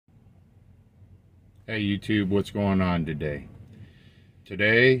Hey YouTube, what's going on today?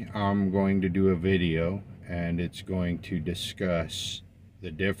 Today I'm going to do a video and it's going to discuss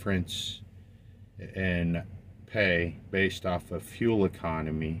the difference in pay based off of fuel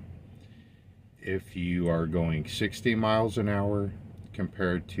economy if you are going 60 miles an hour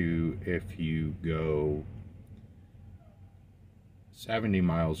compared to if you go 70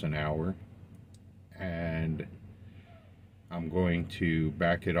 miles an hour, and I'm going to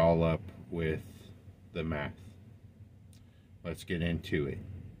back it all up with the math. Let's get into it.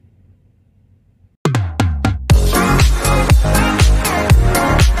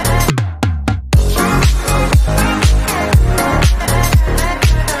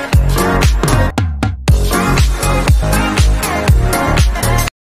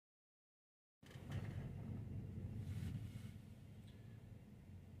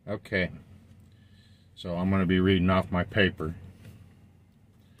 Okay, so I'm going to be reading off my paper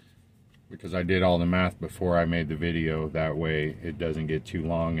because I did all the math before I made the video. That way it doesn't get too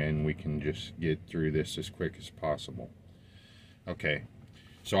long and we can just get through this as quick as possible. Okay,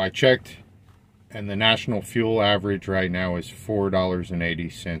 so I checked and the national fuel average right now is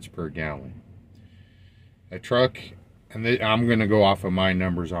 $4.80 per gallon. A truck, and I'm going to go off of my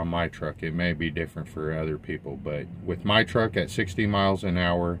numbers on my truck. It may be different for other people, but with my truck at 60 miles an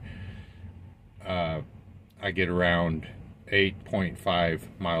hour, I get around 8.5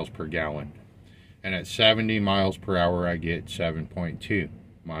 miles per gallon, and at 70 miles per hour I get 7.2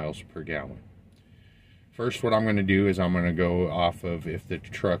 miles per gallon. First, what I'm going to do is I'm going to go off of if the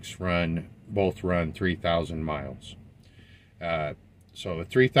trucks both run 3,000 miles. So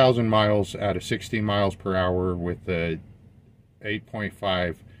 3,000 miles out of 60 miles per hour with the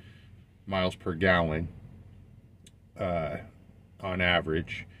 8.5 miles per gallon on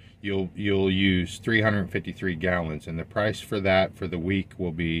average, you'll use 353 gallons, and the price for that for the week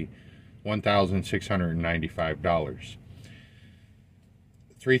will be $1,695.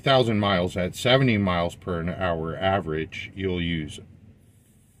 3,000 miles at 70 miles per hour average, you'll use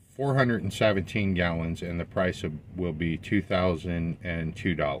 417 gallons, and the price will be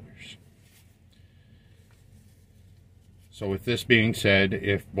 $2,002. So with this being said,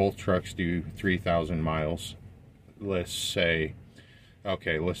 if both trucks do 3,000 miles, let's say,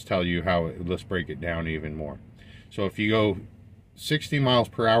 okay, let's tell you let's break it down even more. So if you go 60 miles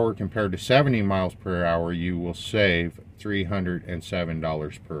per hour compared to 70 miles per hour, you will save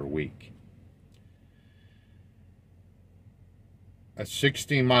 $307 per week. A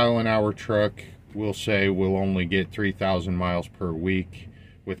 60 mile an hour truck will say will only get 3,000 miles per week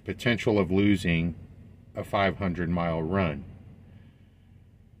with potential of losing a 500 mile run.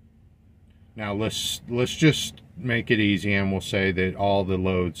 Now let's just make it easy and we'll say that all the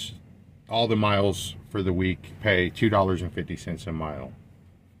miles for the week pay $2.50 a mile.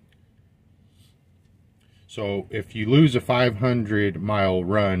 So if you lose a 500 mile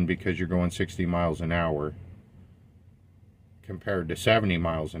run because you're going 60 miles an hour compared to 70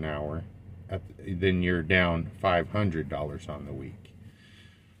 miles an hour, then you're down $500 on the week.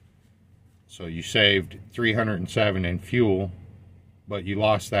 So you saved $307 in fuel, but you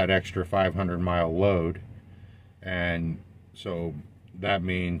lost that extra 500 mile load, and so that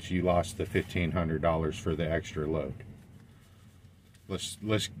means you lost the $1,500 for the extra load. I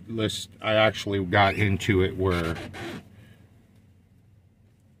actually got into it where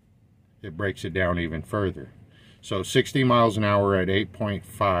it breaks it down even further. So 60 miles an hour at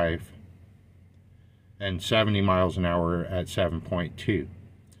 8.5 and 70 miles an hour at 7.2.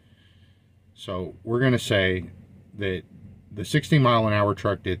 So we're going to say that the 60 mile an hour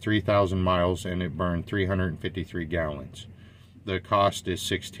truck did 3,000 miles and it burned 353 gallons. The cost is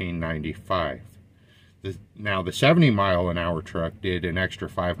 $16.95. Now the 70 mile an hour truck did an extra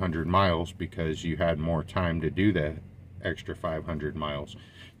 500 miles because you had more time to do that extra 500 miles.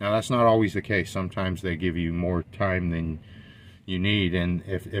 Now that's not always the case. Sometimes they give you more time than you need, and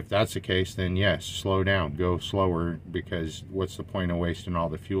if that's the case, then yes, slow down, go slower, because what's the point of wasting all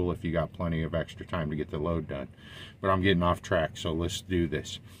the fuel if you got plenty of extra time to get the load done? But I'm getting off track, so let's do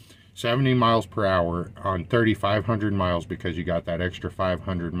this. 70 miles per hour on 3,500 miles, because you got that extra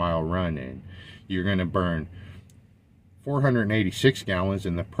 500 mile run in, you're going to burn 486 gallons,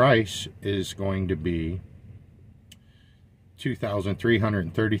 and the price is going to be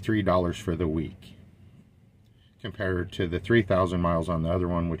 $2,333 for the week, compared to the 3,000 miles on the other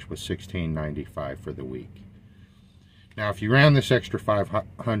one, which was $16.95 for the week. Now if you ran this extra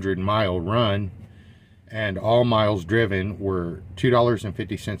 500 mile run and all miles driven were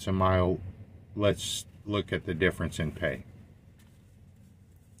 $2.50 a mile, let's look at the difference in pay.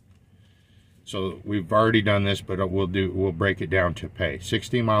 So we've already done this, but we'll break it down to pay.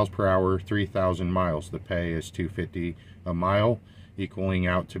 60 miles per hour, 3,000 miles. The pay is $250 a mile, equaling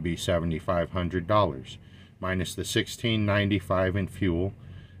out to be $7,500 minus the $16.95 in fuel.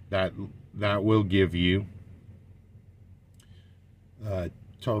 That will give you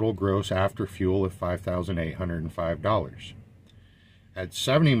total gross after fuel of $5,805. At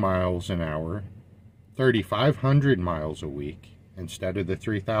 70 miles an hour, 3,500 miles a week. Instead of the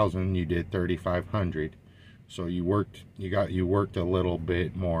 3,000, you did 3,500. So you worked a little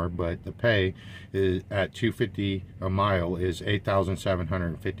bit more, but the pay is at $250 a mile is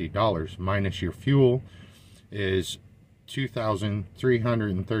 $8,750 minus your fuel is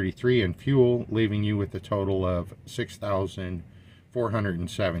 $2,333 in fuel, leaving you with a total of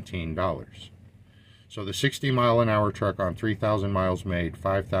 $6,417. So the 60 mile an hour truck on 3,000 miles made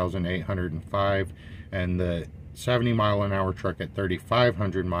 $5,805, and the 70 mile an hour truck at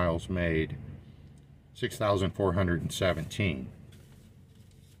 3,500 miles made $6,417.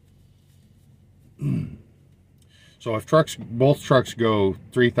 So if both trucks go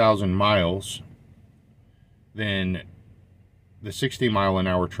 3,000 miles, then the 60 mile an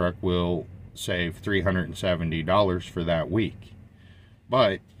hour truck will save $370 for that week.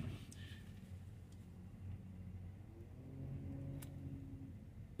 But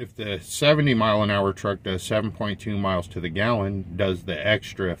if the 70 mile an hour truck does 7.2 miles to the gallon, does the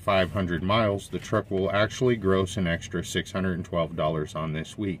extra 500 miles, the truck will actually gross an extra $612 on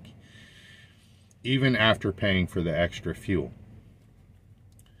this week, even after paying for the extra fuel.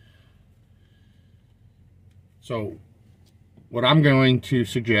 So what I'm going to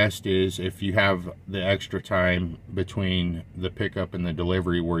suggest is, if you have the extra time between the pickup and the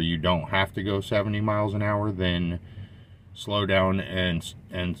delivery where you don't have to go 70 miles an hour, then slow down and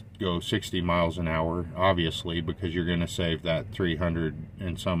go 60 miles an hour, obviously, because you're going to save that 300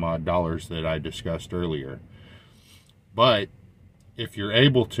 and some odd dollars that I discussed earlier. But if you're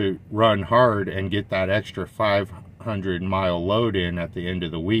able to run hard and get that extra 500 mile load in at the end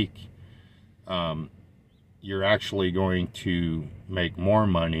of the week, you're actually going to make more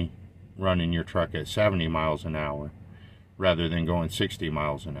money running your truck at 70 miles an hour rather than going 60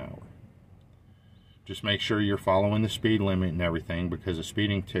 miles an hour. Just make sure you're following the speed limit and everything, because a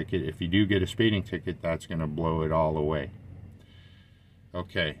speeding ticket, if you do get a speeding ticket, that's going to blow it all away.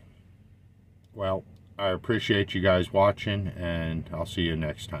 Okay. Well, I appreciate you guys watching, and I'll see you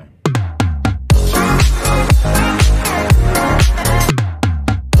next time.